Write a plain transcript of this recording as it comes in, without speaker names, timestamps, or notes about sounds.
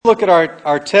look at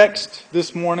our text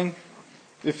this morning.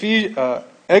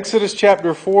 Exodus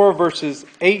chapter 4, verses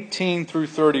 18 through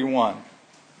 31.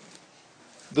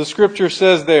 The scripture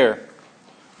says there,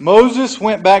 Moses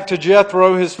went back to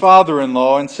Jethro, his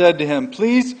father-in-law, and said to him,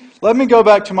 "Please let me go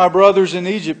back to my brothers in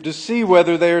Egypt to see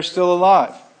whether they are still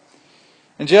alive."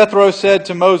 And Jethro said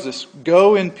to Moses,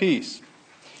 "Go in peace."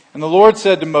 And the Lord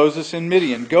said to Moses in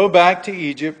Midian, "Go back to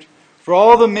Egypt, for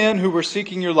all the men who were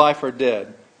seeking your life are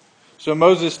dead." So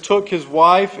Moses took his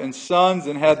wife and sons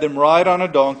and had them ride on a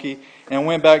donkey and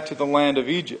went back to the land of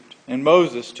Egypt. And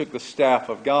Moses took the staff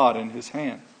of God in his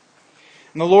hand.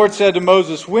 And the Lord said to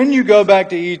Moses, "When you go back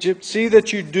to Egypt, see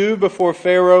that you do before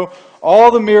Pharaoh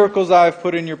all the miracles I have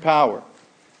put in your power.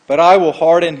 But I will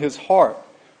harden his heart,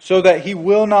 so that he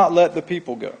will not let the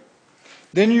people go.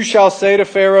 Then you shall say to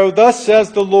Pharaoh, 'Thus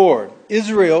says the Lord,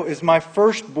 Israel is my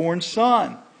firstborn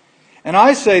son. And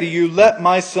I say to you, let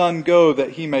my son go,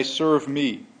 that he may serve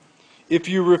me. If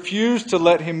you refuse to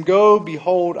let him go,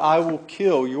 behold, I will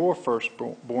kill your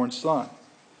firstborn son.'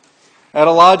 At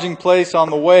a lodging place on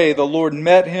the way, the Lord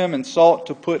met him and sought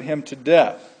to put him to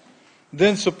death.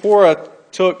 Then Zipporah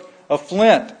took a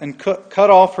flint and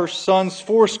cut off her son's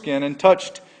foreskin and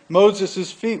touched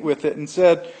Moses' feet with it and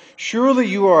said, 'Surely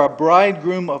you are a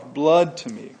bridegroom of blood to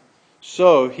me.'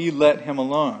 So he let him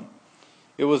alone.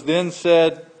 It was then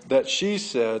that she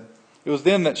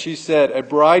said, 'A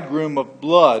bridegroom of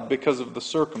blood,' because of the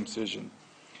circumcision.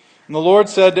 And the Lord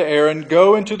said to Aaron,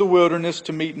 'Go into the wilderness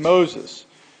to meet Moses.'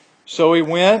 So he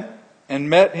went and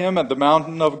met him at the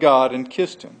mountain of God and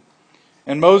kissed him.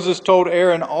 And Moses told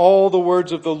Aaron all the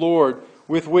words of the Lord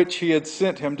with which he had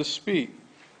sent him to speak,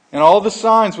 and all the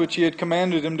signs which he had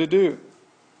commanded him to do.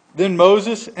 Then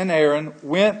Moses and Aaron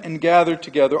went and gathered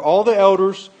together all the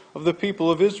elders of the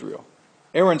people of Israel.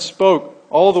 Aaron spoke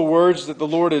all the words that the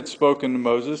Lord had spoken to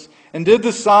Moses, and did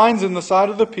the signs in the sight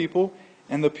of the people,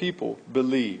 and the people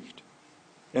believed.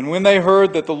 And when they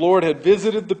heard that the Lord had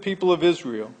visited the people of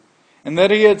Israel, and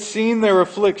that he had seen their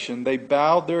affliction, they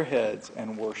bowed their heads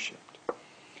and worshipped."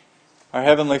 Our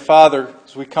Heavenly Father,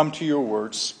 as we come to your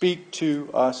word, speak to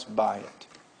us by it.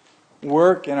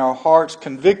 Work in our hearts,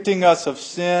 convicting us of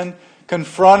sin,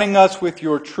 confronting us with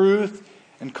your truth,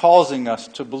 and causing us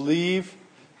to believe,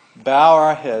 bow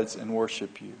our heads, and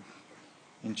worship you.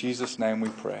 In Jesus' name we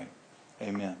pray.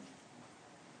 Amen.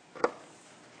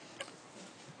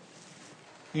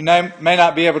 You may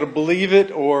not be able to believe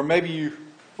it, or maybe you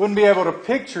wouldn't be able to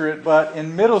picture it, but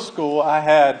in middle school I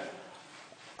had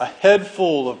a head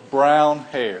full of brown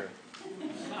hair.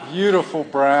 Beautiful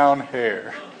brown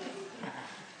hair.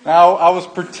 Now, I was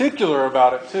particular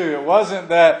about it too. It wasn't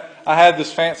that I had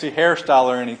this fancy hairstyle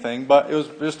or anything, but it was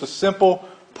just a simple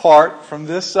part from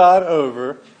this side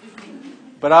over.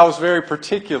 But I was very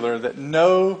particular that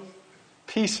no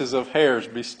pieces of hairs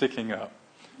be sticking up.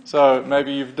 So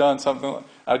maybe you've done something like,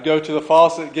 I'd go to the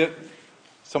faucet, get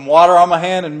some water on my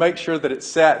hand, and make sure that it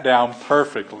sat down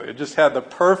perfectly. It just had the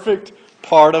perfect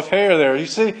part of hair there. You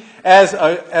see,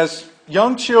 as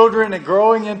young children and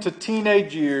growing into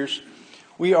teenage years,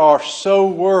 we are so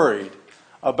worried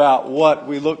about what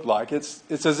we look like. It's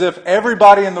as if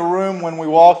everybody in the room, when we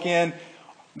walk in,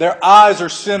 their eyes are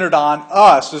centered on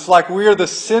us. It's like we're the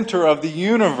center of the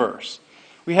universe.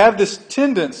 We have this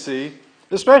tendency,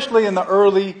 especially in the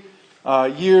early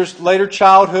years, later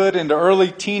childhood into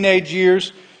early teenage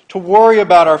years, to worry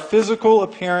about our physical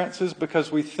appearances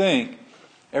because we think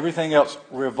everything else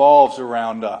revolves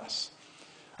around us.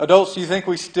 Adults, do you think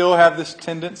we still have this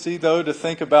tendency, though, to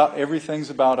think about everything's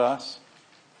about us?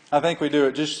 I think we do.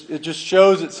 It just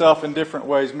shows itself in different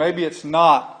ways. Maybe it's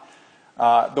not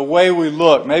the way we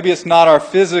look. Maybe it's not our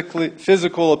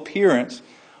physical appearance,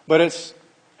 but it's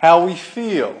how we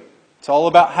feel. It's all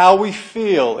about how we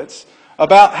feel. It's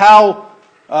about how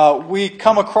we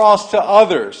come across to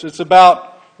others. It's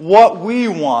about what we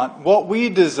want, what we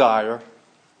desire.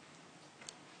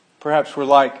 Perhaps we're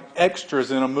like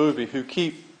extras in a movie who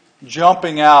keep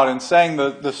jumping out and saying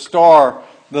the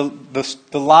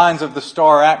lines of the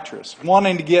star actress,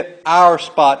 wanting to get our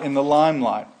spot in the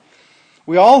limelight.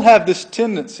 We all have this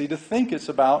tendency to think it's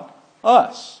about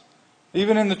us.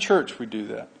 Even in the church we do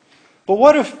that. But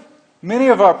what if many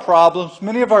of our problems,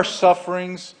 many of our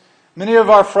sufferings, many of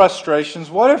our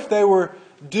frustrations, what if they were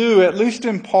due, at least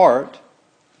in part,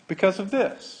 because of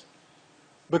this?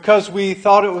 Because we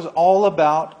thought it was all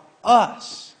about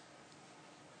us.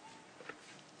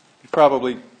 You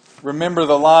probably remember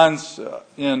the lines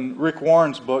in Rick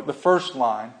Warren's book, the first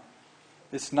line,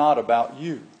 "It's not about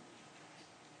you."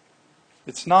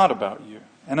 It's not about you.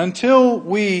 And until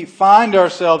we find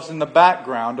ourselves in the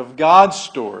background of God's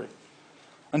story,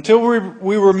 until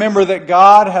we remember that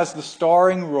God has the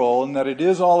starring role and that it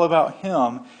is all about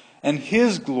Him and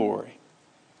His glory.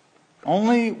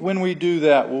 Only when we do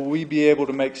that will we be able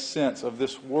to make sense of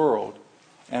this world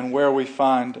and where we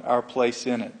find our place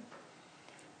in it.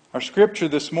 Our scripture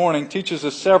this morning teaches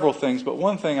us several things, but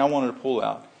one thing I wanted to pull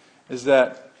out is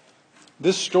that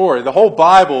this story, the whole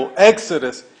Bible,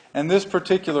 Exodus, and this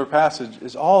particular passage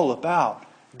is all about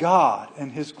God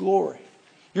and His glory.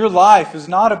 Your life is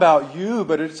not about you,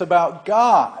 but it's about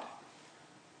God.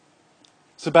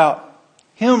 It's about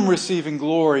Him receiving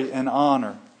glory and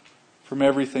honor from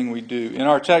everything we do. In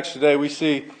our text today, we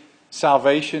see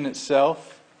salvation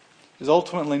itself is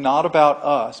ultimately not about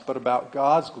us, but about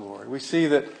God's glory. We see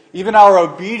that even our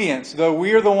obedience, though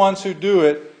we are the ones who do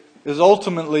it, is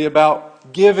ultimately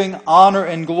about giving honor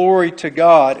and glory to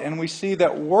God. And we see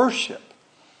that worship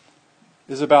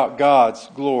is about God's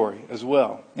glory as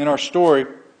well. In our story,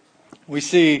 we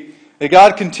see that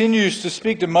God continues to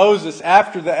speak to Moses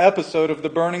after the episode of the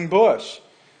burning bush.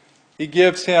 He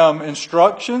gives him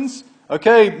instructions.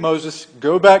 Okay, Moses,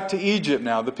 go back to Egypt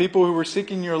now. The people who were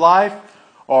seeking your life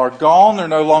are gone. They're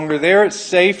no longer there. It's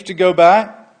safe to go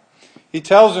back. He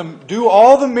tells him, do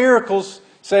all the miracles,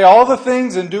 say all the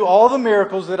things and do all the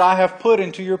miracles that I have put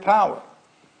into your power.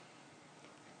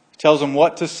 He tells him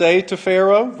what to say to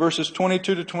Pharaoh, verses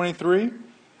 22 to 23.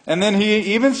 And then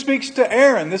he even speaks to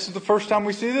Aaron. This is the first time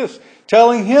we see this.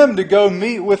 Telling him to go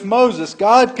meet with Moses.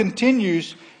 God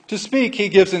continues to speak. He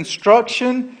gives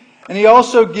instruction and He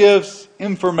also gives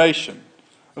information.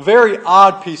 A very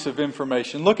odd piece of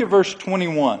information. Look at verse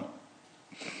 21.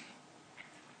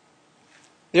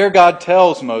 There God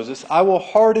tells Moses, I will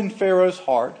harden Pharaoh's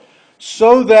heart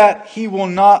so that he will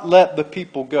not let the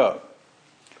people go.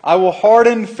 I will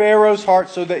harden Pharaoh's heart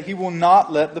so that he will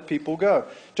not let the people go.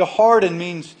 To harden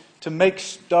means to make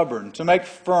stubborn, to make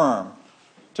firm,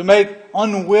 to make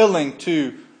unwilling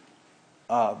to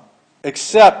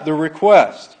accept the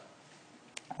request.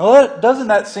 Well, doesn't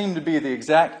that seem to be the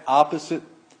exact opposite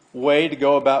way to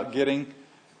go about getting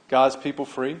God's people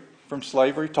free from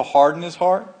slavery? To harden his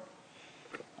heart?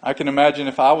 I can imagine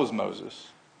if I was Moses.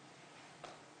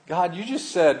 God, you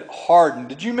just said harden.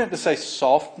 Did you mean to say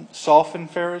soften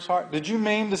Pharaoh's heart? Did you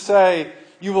mean to say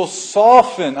you will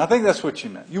soften? I think that's what you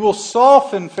meant. You will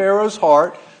soften Pharaoh's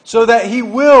heart so that he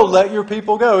will let your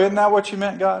people go. Isn't that what you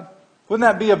meant, God? Wouldn't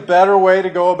that be a better way to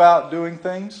go about doing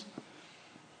things?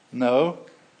 No,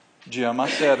 Jim. I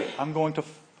said I'm going to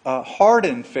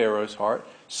harden Pharaoh's heart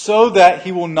so that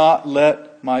he will not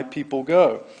let my people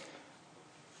go.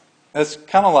 It's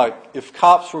kind of like if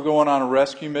cops were going on a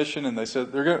rescue mission and they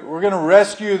said, we're going to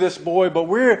rescue this boy, but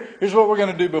here's what we're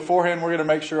going to do beforehand. We're going to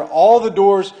make sure all the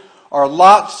doors are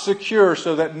locked secure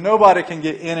so that nobody can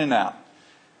get in and out.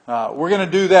 We're going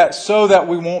to do that so that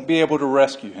we won't be able to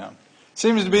rescue him.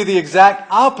 Seems to be the exact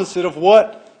opposite of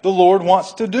what the Lord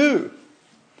wants to do.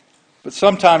 But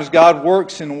sometimes God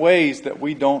works in ways that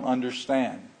we don't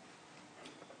understand.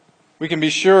 We can be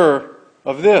sure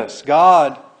of this.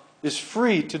 God is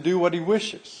free to do what He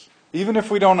wishes, even if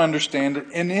we don't understand it.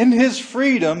 And in His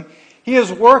freedom, He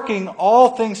is working all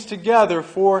things together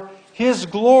for His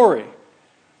glory.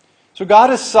 So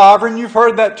God is sovereign. You've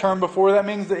heard that term before. That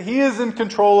means that He is in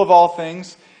control of all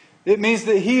things. It means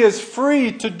that He is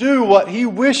free to do what He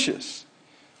wishes.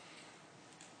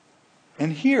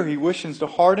 And here He wishes to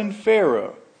harden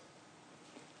Pharaoh.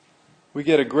 We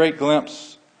get a great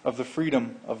glimpse of the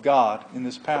freedom of God in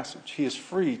this passage. He is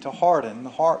free to harden the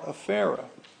heart of Pharaoh.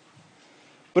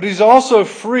 But He's also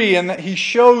free in that He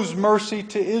shows mercy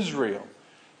to Israel.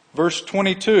 Verse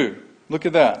 22. Look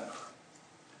at that.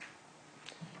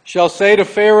 Shall say to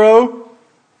Pharaoh,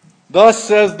 thus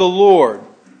says the Lord,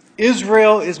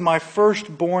 Israel is my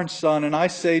firstborn son, and I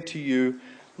say to you,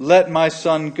 let my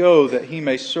son go that he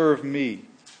may serve me.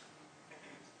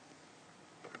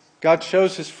 God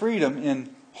shows His freedom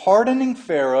in hardening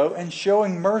Pharaoh and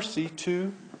showing mercy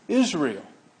to Israel.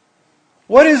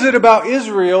 What is it about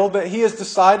Israel that He has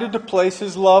decided to place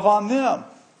His love on them?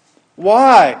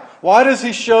 Why? Why does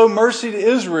He show mercy to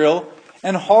Israel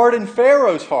and harden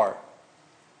Pharaoh's heart?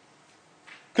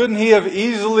 Couldn't He have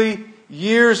easily,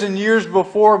 years and years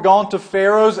before, gone to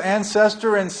Pharaoh's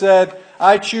ancestor and said,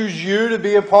 I choose you to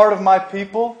be a part of my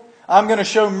people. I'm going to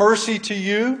show mercy to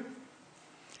you.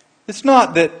 It's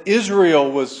not that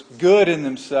Israel was good in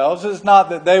themselves. It's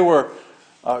not that they were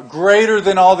greater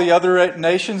than all the other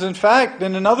nations. In fact,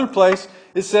 in another place,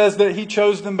 it says that He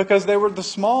chose them because they were the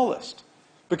smallest.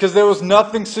 Because there was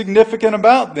nothing significant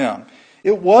about them.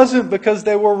 It wasn't because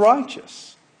they were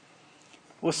righteous.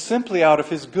 It was simply out of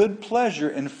His good pleasure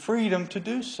and freedom to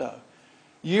do so.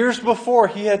 Years before,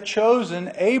 He had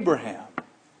chosen Abraham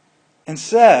and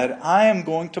said, I am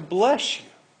going to bless you.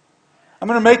 I'm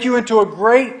going to make you into a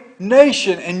great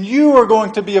nation, and you are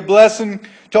going to be a blessing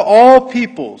to all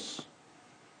peoples.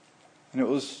 And it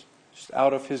was just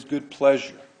out of His good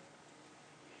pleasure.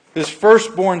 His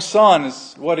firstborn son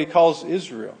is what He calls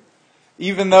Israel,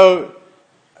 even though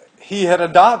He had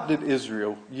adopted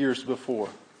Israel years before.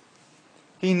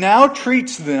 He now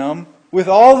treats them with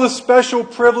all the special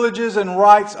privileges and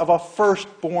rights of a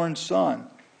firstborn son.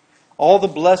 All the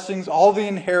blessings, all the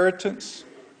inheritance.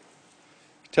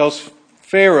 He tells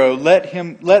Pharaoh, let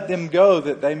them go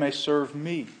that they may serve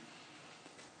me.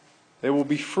 They will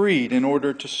be freed in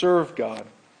order to serve God.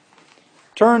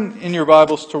 Turn in your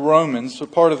Bibles to Romans, a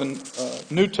part of the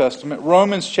New Testament.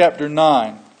 Romans chapter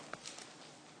 9.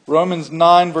 Romans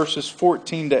 9 verses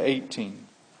 14 to 18.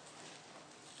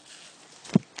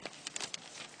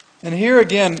 And here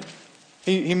again,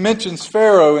 he mentions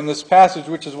Pharaoh in this passage,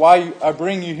 which is why I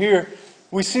bring you here.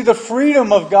 We see the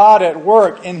freedom of God at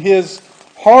work in His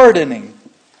hardening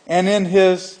and in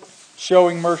His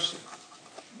showing mercy.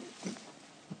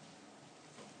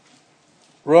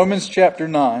 Romans chapter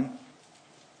 9,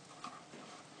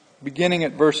 beginning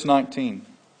at verse 19.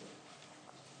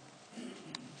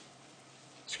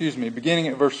 Beginning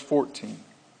at verse 14.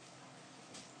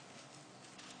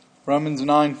 Romans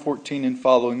 9:14 and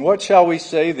following. What shall we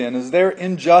say then? Is there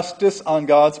injustice on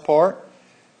God's part?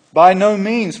 By no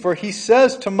means, for He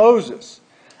says to Moses,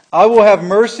 I will have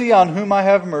mercy on whom I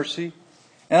have mercy,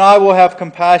 and I will have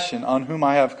compassion on whom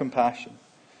I have compassion.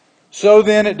 So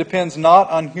then it depends not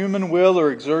on human will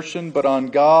or exertion, but on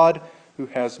God who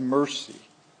has mercy.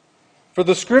 For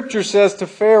the Scripture says to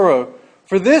Pharaoh,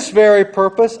 for this very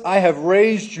purpose I have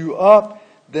raised you up,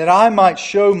 that I might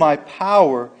show my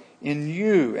power in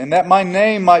you, and that my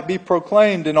name might be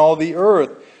proclaimed in all the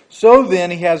earth. So then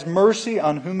He has mercy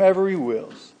on whomever He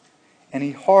wills, and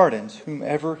He hardens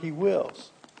whomever He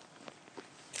wills.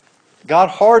 God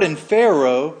hardened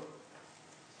Pharaoh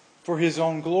for His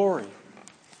own glory,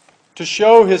 to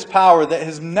show His power, that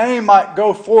His name might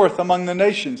go forth among the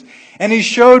nations. And He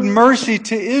showed mercy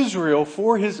to Israel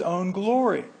for His own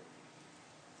glory.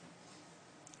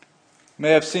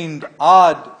 May have seemed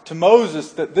odd to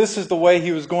Moses that this is the way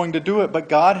he was going to do it, but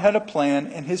God had a plan,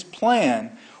 and His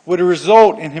plan would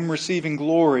result in him receiving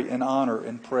glory and honor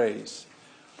and praise.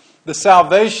 The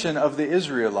salvation of the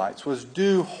Israelites was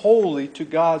due wholly to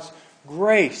God's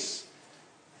grace,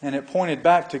 and it pointed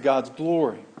back to God's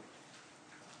glory.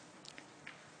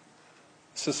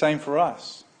 It's the same for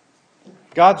us.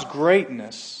 God's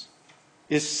greatness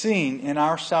is seen in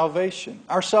our salvation.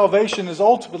 Our salvation is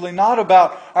ultimately not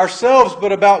about ourselves,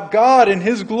 but about God and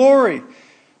His glory.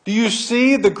 Do you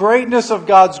see the greatness of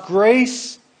God's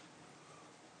grace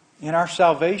in our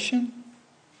salvation?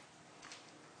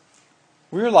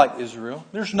 We're like Israel.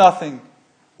 There's nothing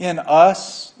in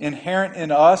us, inherent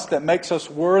in us, that makes us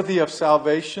worthy of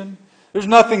salvation. There's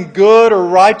nothing good or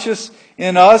righteous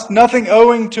in us, nothing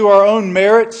owing to our own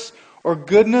merits or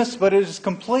goodness, but it is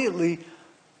completely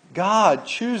God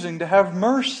choosing to have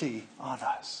mercy on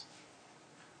us.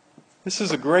 This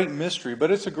is a great mystery,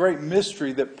 but it's a great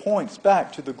mystery that points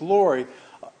back to the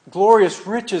glorious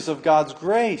riches of God's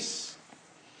grace.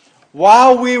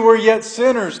 While we were yet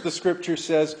sinners, the Scripture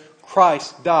says,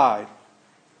 Christ died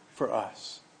for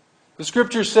us. The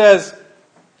Scripture says,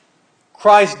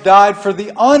 Christ died for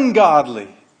the ungodly,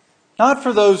 not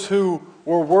for those who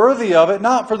were worthy of it,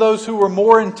 not for those who were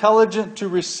more intelligent to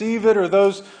receive it, or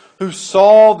those who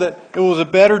saw that it was a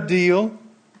better deal.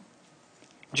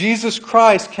 Jesus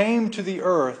Christ came to the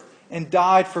earth and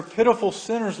died for pitiful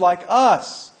sinners like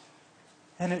us.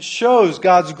 And it shows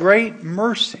God's great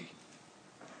mercy.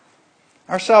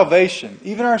 Our salvation,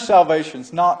 even our salvation,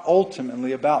 is not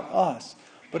ultimately about us,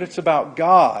 but it's about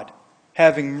God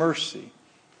having mercy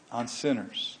on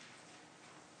sinners.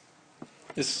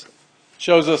 This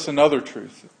shows us another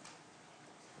truth.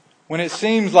 When it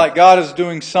seems like God is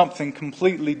doing something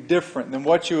completely different than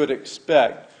what you would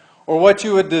expect or what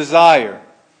you would desire,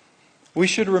 we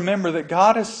should remember that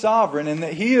God is sovereign and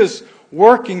that He is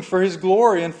working for His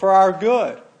glory and for our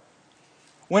good.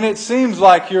 When it seems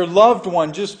like your loved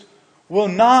one just will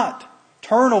not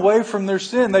turn away from their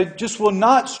sin, they just will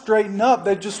not straighten up,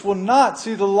 they just will not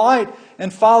see the light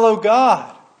and follow God,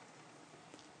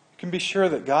 you can be sure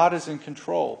that God is in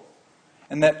control.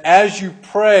 And that as you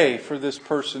pray for this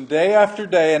person day after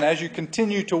day, and as you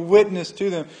continue to witness to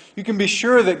them, you can be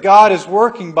sure that God is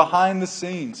working behind the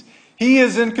scenes. He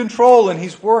is in control, and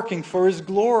He's working for His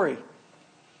glory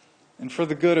and for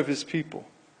the good of His people.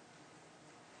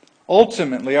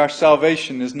 Ultimately, our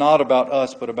salvation is not about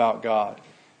us, but about God.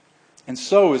 And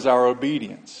so is our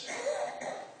obedience.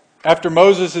 After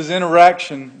Moses'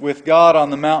 interaction with God on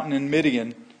the mountain in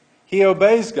Midian, he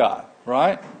obeys God,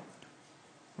 right?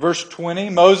 Verse 20,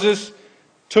 Moses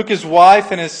took his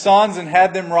wife and his sons and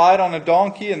had them ride on a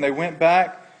donkey, and they went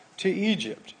back to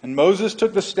Egypt. And Moses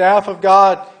took the staff of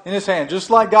God in his hand, just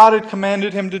like God had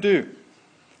commanded him to do.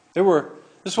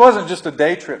 This wasn't just a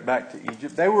day trip back to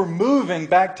Egypt. They were moving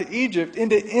back to Egypt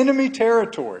into enemy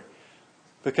territory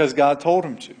because God told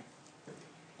him to.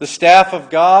 The staff of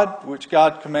God, which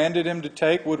God commanded him to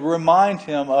take, would remind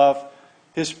him of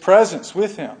His presence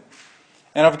with him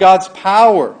and of God's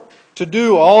power to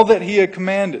do all that He had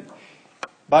commanded.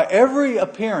 By every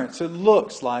appearance, it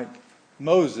looks like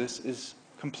Moses is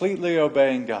completely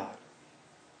obeying God.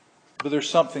 But there's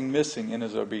something missing in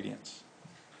his obedience.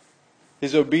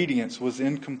 His obedience was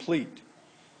incomplete.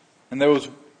 And there was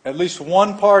at least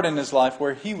one part in his life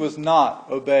where he was not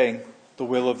obeying the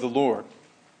will of the Lord.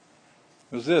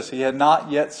 It was this: he had not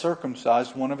yet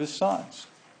circumcised one of his sons.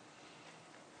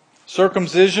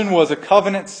 Circumcision was a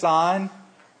covenant sign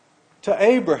to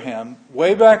Abraham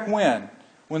way back when.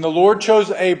 When the Lord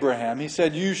chose Abraham, He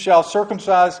said, "You shall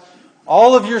circumcise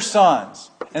all of your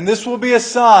sons, and this will be a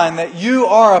sign that you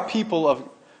are a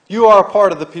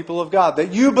part of the people of God,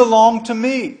 that you belong to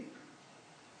me."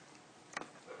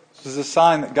 This is a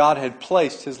sign that God had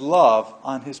placed His love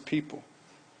on His people.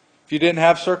 If you didn't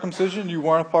have circumcision, you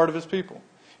weren't a part of His people.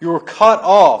 You were cut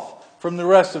off from the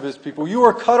rest of His people. You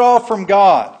were cut off from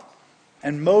God.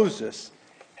 And Moses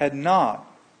had not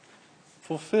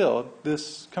fulfilled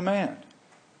this command.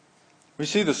 We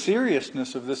see the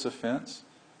seriousness of this offense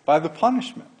by the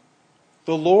punishment.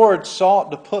 The Lord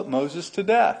sought to put Moses to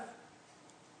death.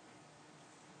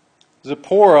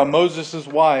 Zipporah, Moses'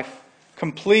 wife,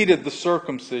 completed the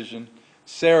circumcision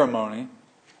ceremony,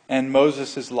 and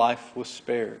Moses' life was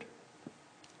spared.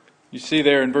 You see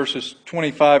there in verses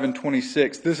 25 and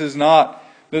 26, this is not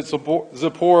that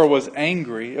Zipporah was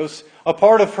angry. It was a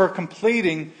part of her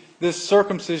completing this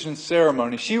circumcision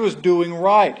ceremony. She was doing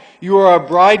right. "You are a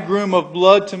bridegroom of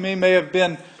blood to me," may have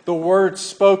been the words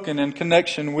spoken in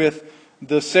connection with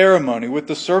the ceremony, with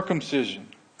the circumcision.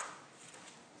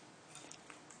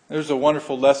 There's a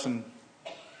wonderful lesson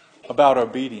about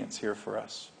obedience here for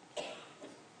us.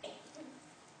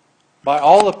 By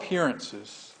all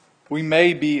appearances, we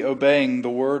may be obeying the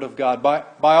Word of God. By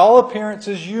all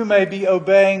appearances, you may be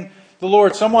obeying the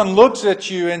Lord. Someone looks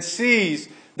at you and sees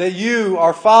that you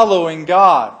are following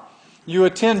God. You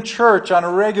attend church on a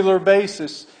regular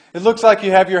basis. It looks like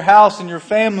you have your house and your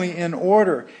family in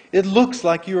order. It looks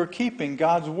like you are keeping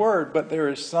God's Word, but there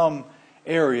is some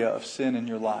area of sin in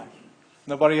your life.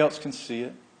 Nobody else can see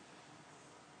it.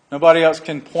 Nobody else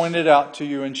can point it out to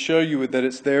you and show you that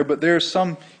it's there, but there is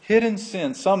some hidden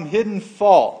sin, some hidden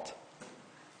fault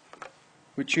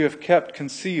which you have kept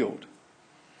concealed.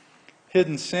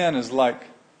 Hidden sin is like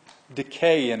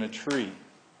decay in a tree.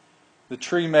 The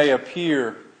tree may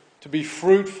appear to be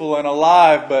fruitful and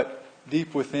alive, but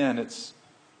deep within it's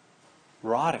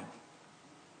rotting.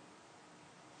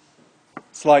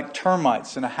 It's like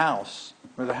termites in a house,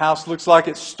 where the house looks like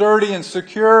it's sturdy and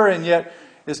secure, and yet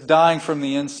it's dying from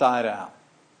the inside out.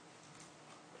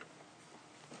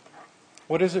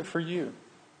 What is it for you?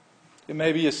 It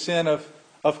may be a sin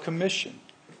of commission.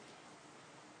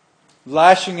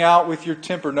 Lashing out with your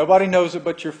temper. Nobody knows it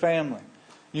but your family.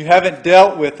 You haven't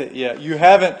dealt with it yet. You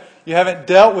haven't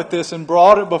dealt with this and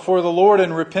brought it before the Lord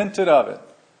and repented of it.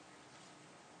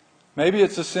 Maybe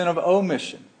it's a sin of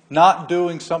omission. Not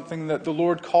doing something that the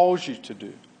Lord calls you to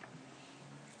do.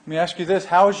 Let me ask you this.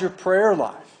 How is your prayer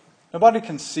life? Nobody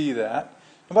can see that.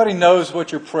 Nobody knows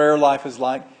what your prayer life is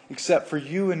like except for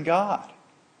you and God.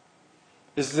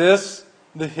 Is this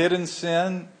the hidden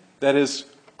sin that is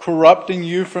corrupting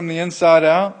you from the inside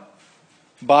out?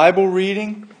 Bible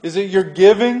reading? Is it your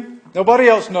giving? Nobody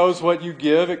else knows what you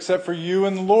give except for you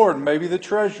and the Lord, maybe the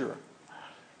treasurer.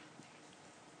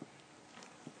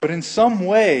 But in some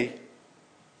way,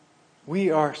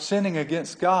 we are sinning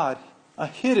against God a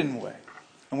hidden way.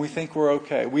 And we think we're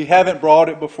okay. We haven't brought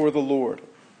it before the Lord.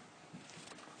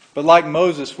 But like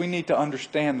Moses, we need to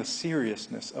understand the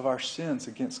seriousness of our sins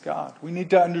against God. We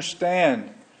need to understand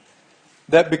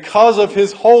that because of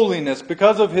His holiness,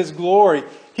 because of His glory,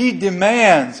 He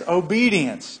demands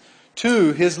obedience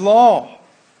to His law.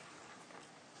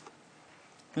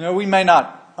 You know, we may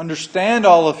not understand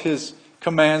all of His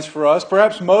commands for us.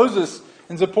 Perhaps Moses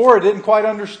and Zipporah didn't quite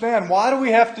understand. Why do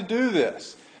we have to do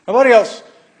this? Nobody else,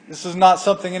 this is not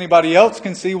something anybody else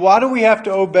can see. Why do we have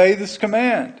to obey this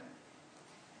command?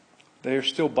 They are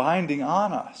still binding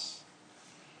on us.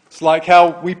 It's like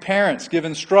how we parents give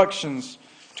instructions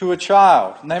to a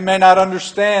child. And they may not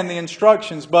understand the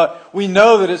instructions, but we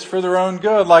know that it's for their own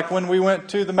good. Like when we went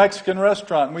to the Mexican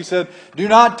restaurant and we said, do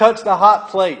not touch the hot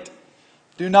plate.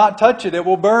 Do not touch it. It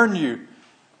will burn you.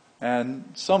 And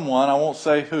someone, I won't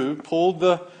say who, pulled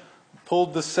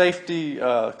the safety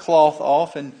cloth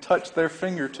off and touched their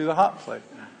finger to the hot plate.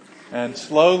 And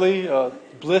slowly a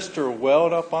blister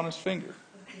welled up on his finger.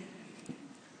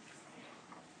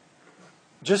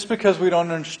 Just because we don't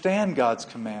understand God's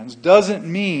commands doesn't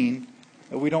mean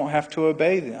that we don't have to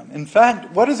obey them. In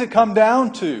fact, what does it come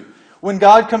down to? When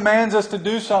God commands us to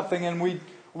do something and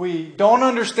we don't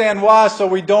understand why, so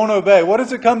we don't obey. What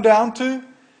does it come down to? It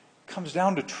comes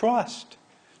down to trust.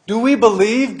 Do we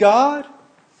believe God?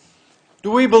 Do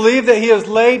we believe that He has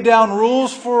laid down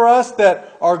rules for us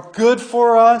that are good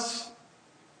for us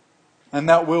and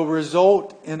that will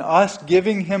result in us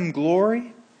giving Him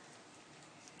glory?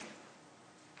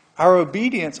 Our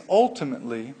obedience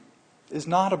ultimately is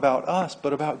not about us,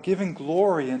 but about giving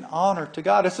glory and honor to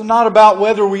God. It's not about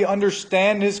whether we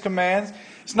understand His commands.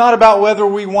 It's not about whether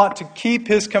we want to keep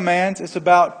His commands. It's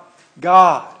about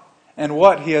God and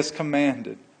what He has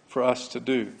commanded for us to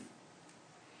do.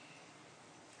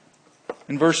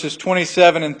 In verses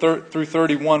 27 through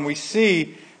 31, we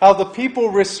see how the people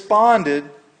responded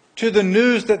to the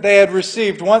news that they had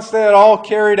received once they had all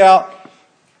carried out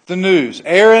the news.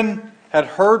 Aaron had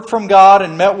heard from God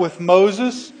and met with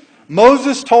Moses.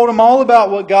 Moses told him all about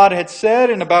what God had said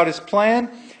and about His plan.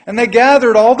 And they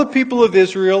gathered all the people of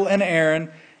Israel and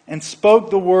Aaron and spoke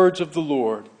the words of the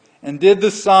Lord and did the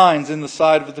signs in the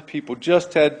sight of the people,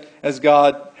 just as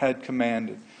God had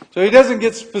commanded. So He doesn't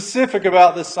get specific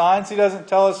about the signs. He doesn't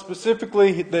tell us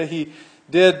specifically that He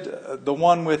did the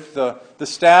one with the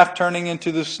staff turning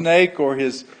into the snake or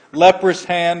His leprous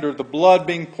hand or the blood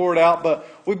being poured out, but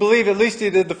we believe at least He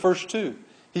did the first two.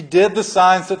 He did the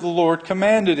signs that the Lord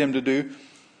commanded Him to do.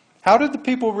 How did the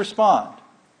people respond?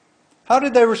 How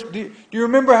did they do you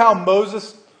remember how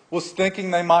Moses was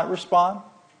thinking they might respond?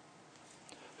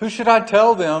 Who should I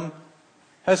tell them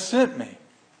has sent me?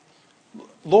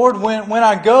 Lord, when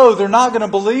I go, they're not going to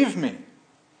believe me.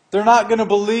 They're not going to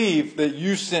believe that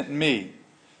You sent me.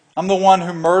 I'm the one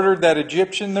who murdered that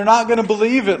Egyptian. They're not going to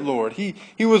believe it, Lord. He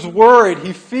was worried.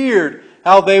 He feared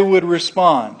how they would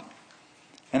respond.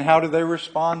 And how did they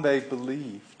respond? They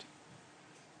believed.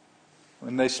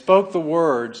 When they spoke the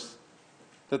words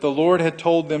that the Lord had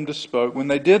told them to speak, when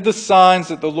they did the signs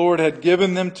that the Lord had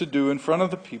given them to do in front of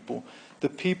the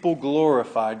people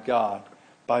glorified God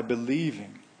by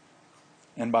believing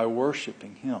and by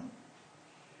worshiping Him.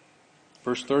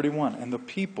 Verse 31, and the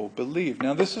people believed.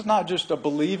 Now this is not just a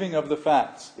believing of the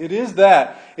facts. It is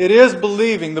that. It is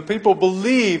believing. The people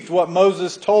believed what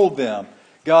Moses told them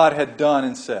God had done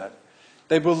and said.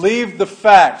 They believed the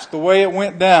facts, the way it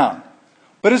went down.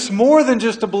 But it's more than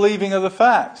just a believing of the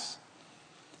facts.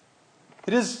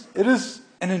 It is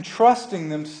an entrusting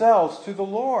themselves to the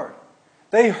Lord.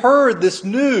 They heard this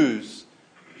news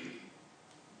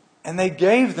and they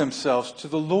gave themselves to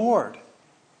the Lord.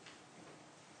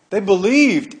 They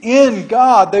believed in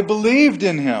God. They believed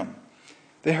in Him.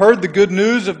 They heard the good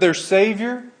news of their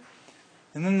Savior,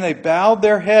 and then they bowed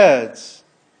their heads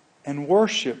and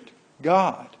worshiped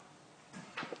God.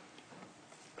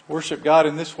 To worship God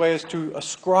in this way is to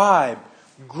ascribe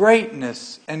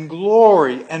greatness and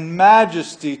glory and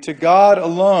majesty to God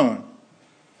alone.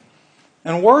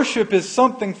 And worship is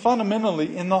something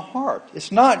fundamentally in the heart.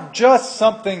 It's not just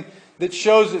something that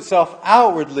shows itself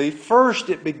outwardly. First,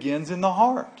 it begins in the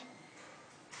heart.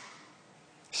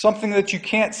 Something that you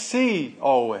can't see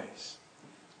always.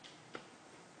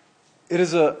 It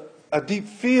is a deep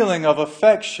feeling of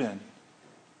affection.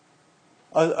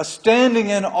 A standing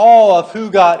in awe of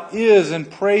who God is and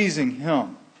praising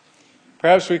Him.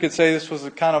 Perhaps we could say this was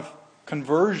a kind of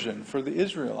conversion for the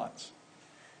Israelites.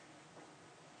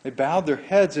 They bowed their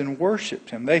heads and worshipped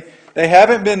Him. They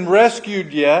haven't been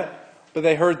rescued yet, but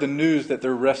they heard the news that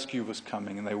their rescue was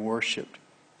coming and they worshipped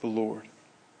the Lord.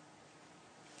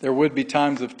 There would be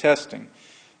times of testing.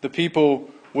 The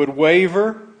people would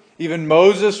waver. Even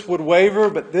Moses would waver,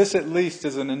 but this at least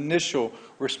is an initial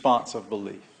response of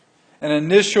belief. An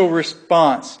initial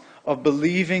response of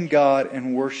believing God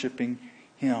and worshiping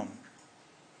Him.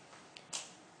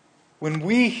 When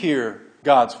we hear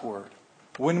God's Word,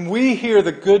 when we hear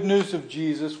the good news of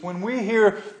Jesus, when we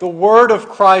hear the Word of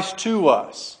Christ to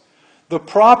us, the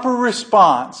proper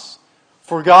response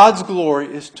for God's glory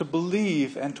is to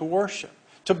believe and to worship.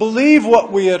 To believe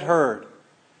what we had heard.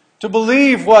 To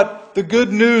believe what the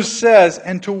good news says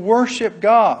and to worship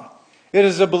God. It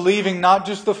is a believing not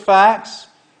just the facts,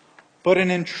 but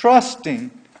an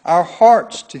entrusting our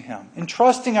hearts to Him,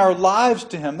 entrusting our lives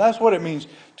to Him. That's what it means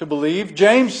to believe.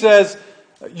 James says,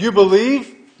 you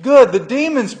believe? Good. The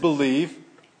demons believe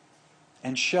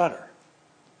and shudder.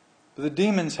 But the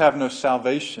demons have no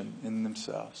salvation in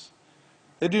themselves.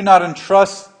 They do not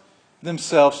entrust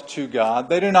themselves to God.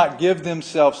 They do not give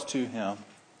themselves to Him.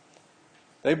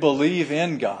 They believe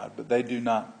in God, but they do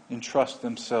not entrust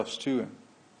themselves to Him.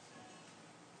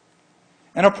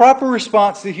 And a proper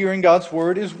response to hearing God's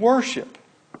Word is worship.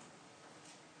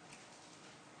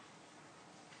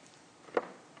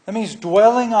 That means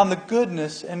dwelling on the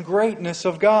goodness and greatness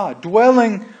of God.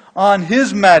 Dwelling on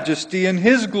His majesty and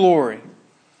His glory.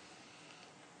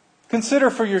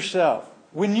 Consider for yourself,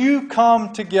 when you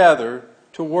come together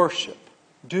to worship,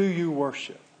 do you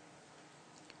worship?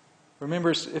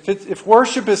 Remember, if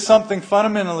worship is something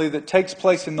fundamentally that takes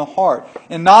place in the heart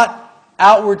and not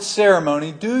outward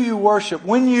ceremony, do you worship?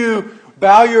 When you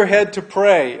bow your head to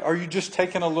pray, are you just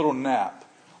taking a little nap?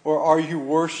 Or are you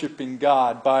worshiping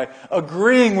God by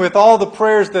agreeing with all the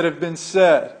prayers that have been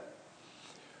said?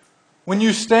 When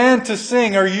you stand to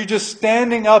sing, are you just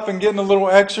standing up and getting a little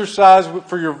exercise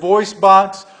for your voice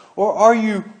box? Or are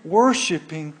you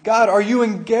worshiping God? Are you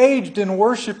engaged in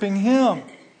worshiping Him?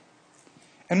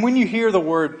 And when you hear the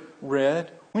word read,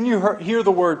 when you hear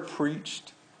the word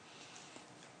preached,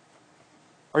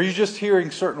 are you just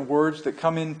hearing certain words that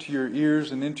come into your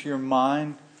ears and into your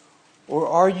mind? Or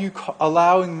are you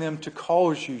allowing them to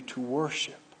cause you to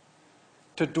worship?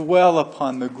 To dwell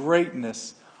upon the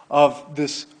greatness of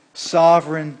this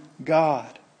sovereign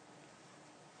God?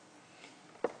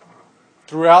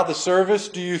 Throughout the service,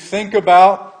 do you think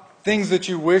about things that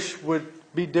you wish would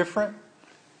be different?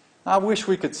 I wish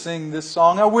we could sing this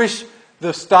song. I wish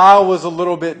the style was a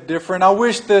little bit different. I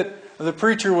wish that the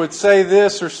preacher would say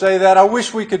this or say that. I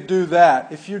wish we could do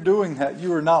that. If you're doing that,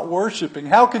 you are not worshiping.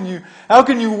 How can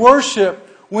you worship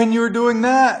when you're doing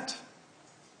that?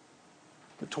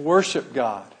 But to worship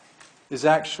God is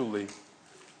actually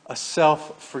a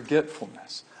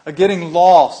self-forgetfulness, a getting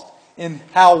lost in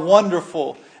how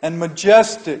wonderful and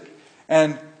majestic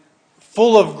and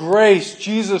full of grace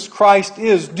Jesus Christ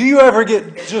is. Do you ever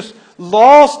get just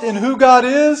lost in who God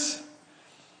is?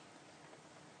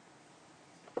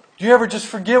 Do you ever just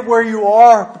forget where you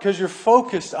are because you're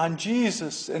focused on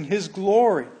Jesus and His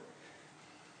glory?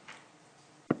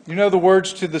 You know the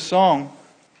words to the song,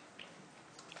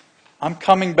 I'm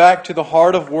coming back to the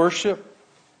heart of worship,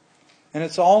 and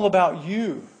it's all about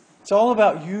you. It's all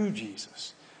about you,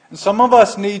 Jesus. And some of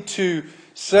us need to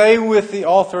say with the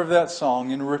author of that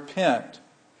song and repent,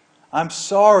 I'm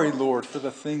sorry, Lord, for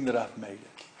the thing that I've made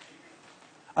it.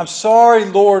 I'm sorry,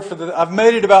 Lord, I've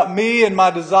made it about me and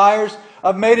my desires.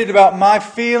 I've made it about my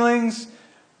feelings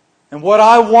and what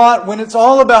I want when it's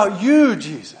all about you,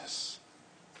 Jesus.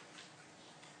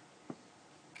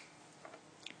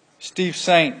 Steve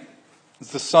Saint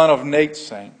is the son of Nate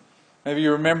Saint. Maybe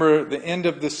you remember the end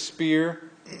of the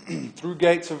spear, Through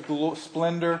Gates of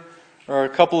Splendor, or a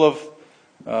couple of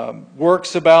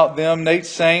works about them. Nate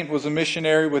Saint was a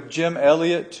missionary with Jim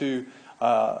Elliot to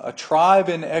a tribe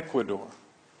in Ecuador.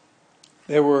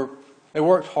 They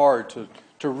worked hard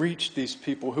to reach these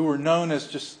people who were known as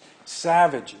just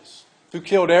savages, who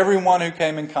killed everyone who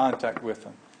came in contact with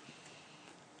them.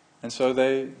 And so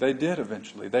they did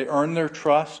eventually. They earned their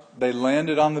trust. They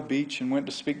landed on the beach and went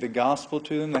to speak the gospel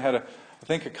to them. They had, I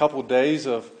think, a couple days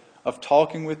of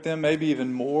talking with them, maybe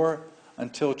even more,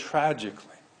 until tragically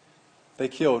they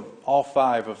killed all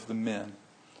 5 of the men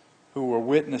who were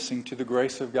witnessing to the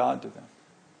grace of God to them.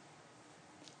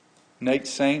 Nate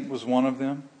Saint was one of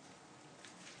them.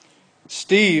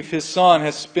 Steve, his son,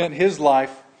 has spent his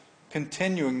life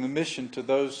continuing the mission to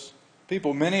those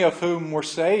people, many of whom were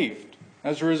saved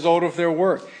as a result of their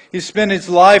work. He spent his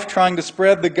life trying to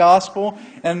spread the gospel.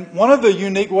 And one of the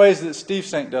unique ways that Steve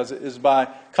Saint does it is by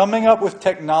coming up with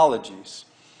technologies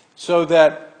so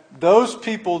that those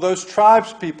people, those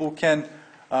tribes people, can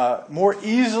more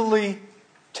easily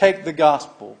take the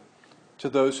gospel to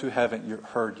those who haven't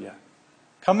heard yet.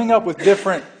 Coming up with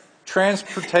different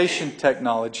transportation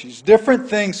technologies, different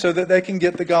things so that they can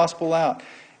get the gospel out.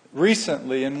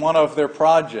 Recently, in one of their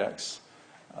projects,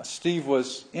 Steve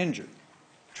was injured.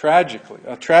 Tragically,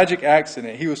 a tragic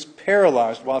accident. He was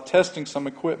paralyzed while testing some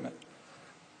equipment.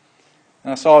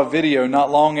 And I saw a video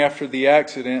not long after the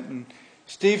accident, and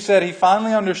Steve said he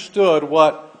finally understood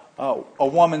what a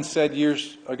woman said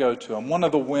years ago to him. One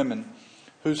of the women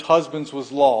whose husbands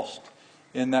was lost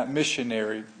in that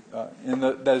missionary,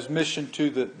 those mission to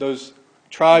those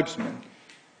tribesmen,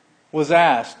 was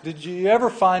asked, did you ever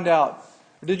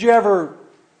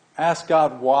ask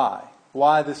God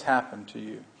why this happened to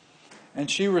you? And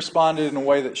she responded in a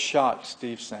way that shocked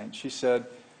Steve Saint. She said,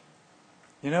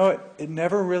 it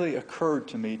never really occurred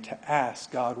to me to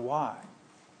ask God why.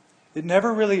 It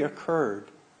never really occurred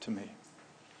to me.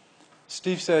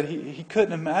 Steve said he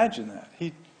couldn't imagine that.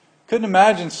 He couldn't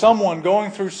imagine someone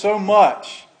going through so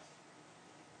much,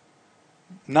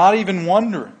 not even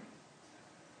wondering.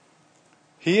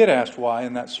 He had asked why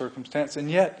in that circumstance, and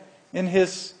yet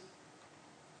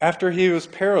after he was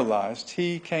paralyzed,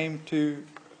 he came to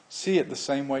see it the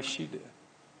same way she did.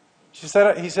 He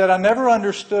said, I never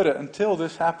understood it until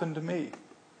this happened to me.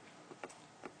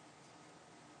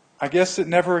 I guess it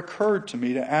never occurred to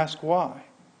me to ask why.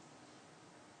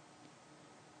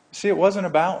 See, it wasn't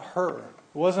about her.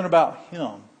 It wasn't about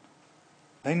him.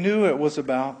 They knew it was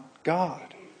about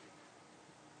God.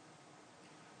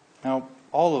 Now,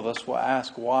 all of us will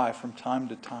ask why from time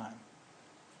to time.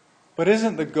 But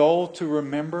isn't the goal to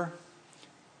remember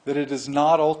that it is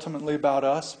not ultimately about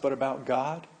us, but about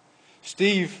God?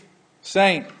 Steve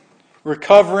Saint,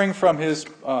 recovering from his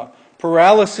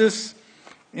paralysis,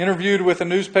 interviewed with a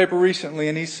newspaper recently,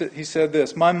 and he said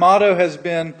this, "My motto has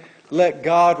been, let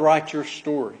God write your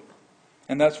story."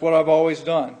 And that's what I've always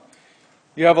done.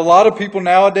 You have a lot of people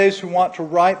nowadays who want to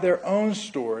write their own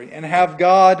story and have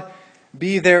God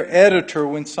be their editor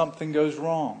when something goes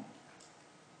wrong.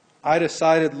 I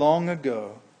decided long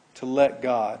ago to let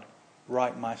God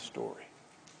write my story.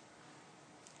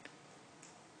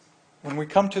 When we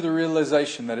come to the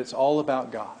realization that it's all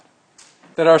about God,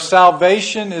 that our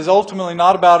salvation is ultimately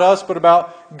not about us, but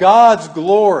about God's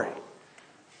glory.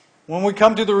 When we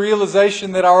come to the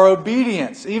realization that our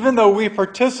obedience, even though we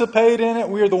participate in it,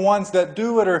 we are the ones that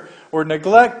do it or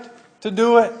neglect to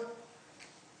do it.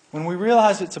 When we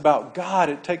realize it's about God,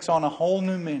 it takes on a whole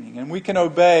new meaning. And we can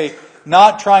obey,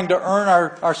 not trying to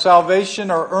earn our salvation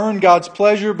or earn God's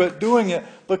pleasure, but doing it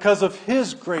because of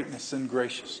His greatness and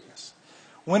graciousness.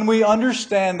 When we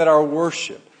understand that our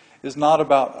worship is not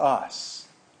about us,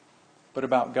 but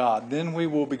about God, then we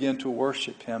will begin to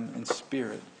worship Him in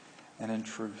spirit and in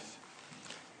truth.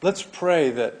 Let's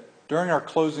pray that during our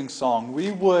closing song,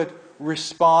 we would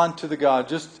respond to God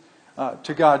just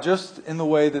in the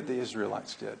way that the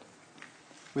Israelites did,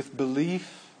 with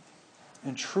belief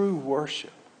and true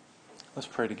worship. Let's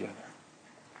pray together.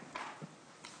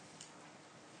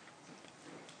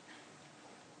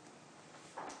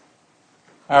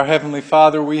 Our Heavenly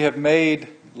Father, we have made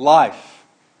life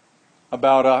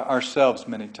about ourselves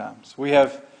many times. We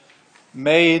have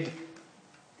made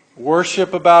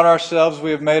worship about ourselves.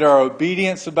 We have made our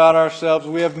obedience about ourselves.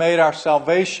 We have made our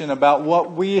salvation about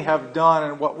what we have done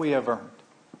and what we have earned.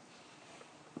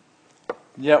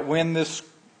 Yet when this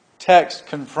text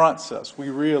confronts us, we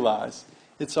realize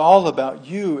it's all about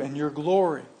You and Your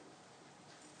glory.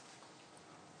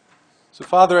 So,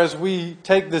 Father, as we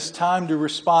take this time to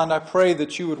respond, I pray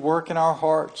that You would work in our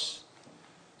hearts.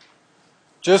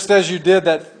 Just as You did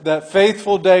that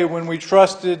faithful day when we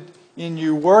trusted in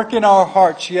You, work in our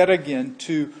hearts yet again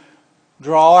to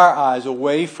draw our eyes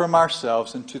away from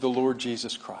ourselves and to the Lord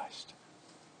Jesus Christ.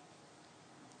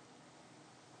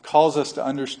 Calls us to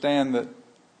understand that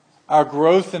our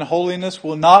growth in holiness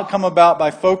will not come about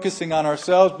by focusing on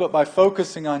ourselves, but by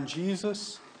focusing on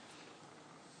Jesus.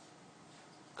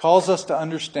 Calls us to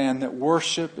understand that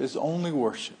worship is only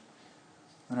worship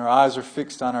when our eyes are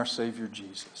fixed on our Savior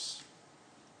Jesus.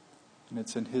 And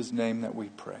it's in His name that we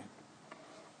pray.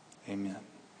 Amen.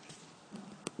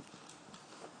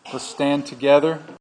 Let's stand together.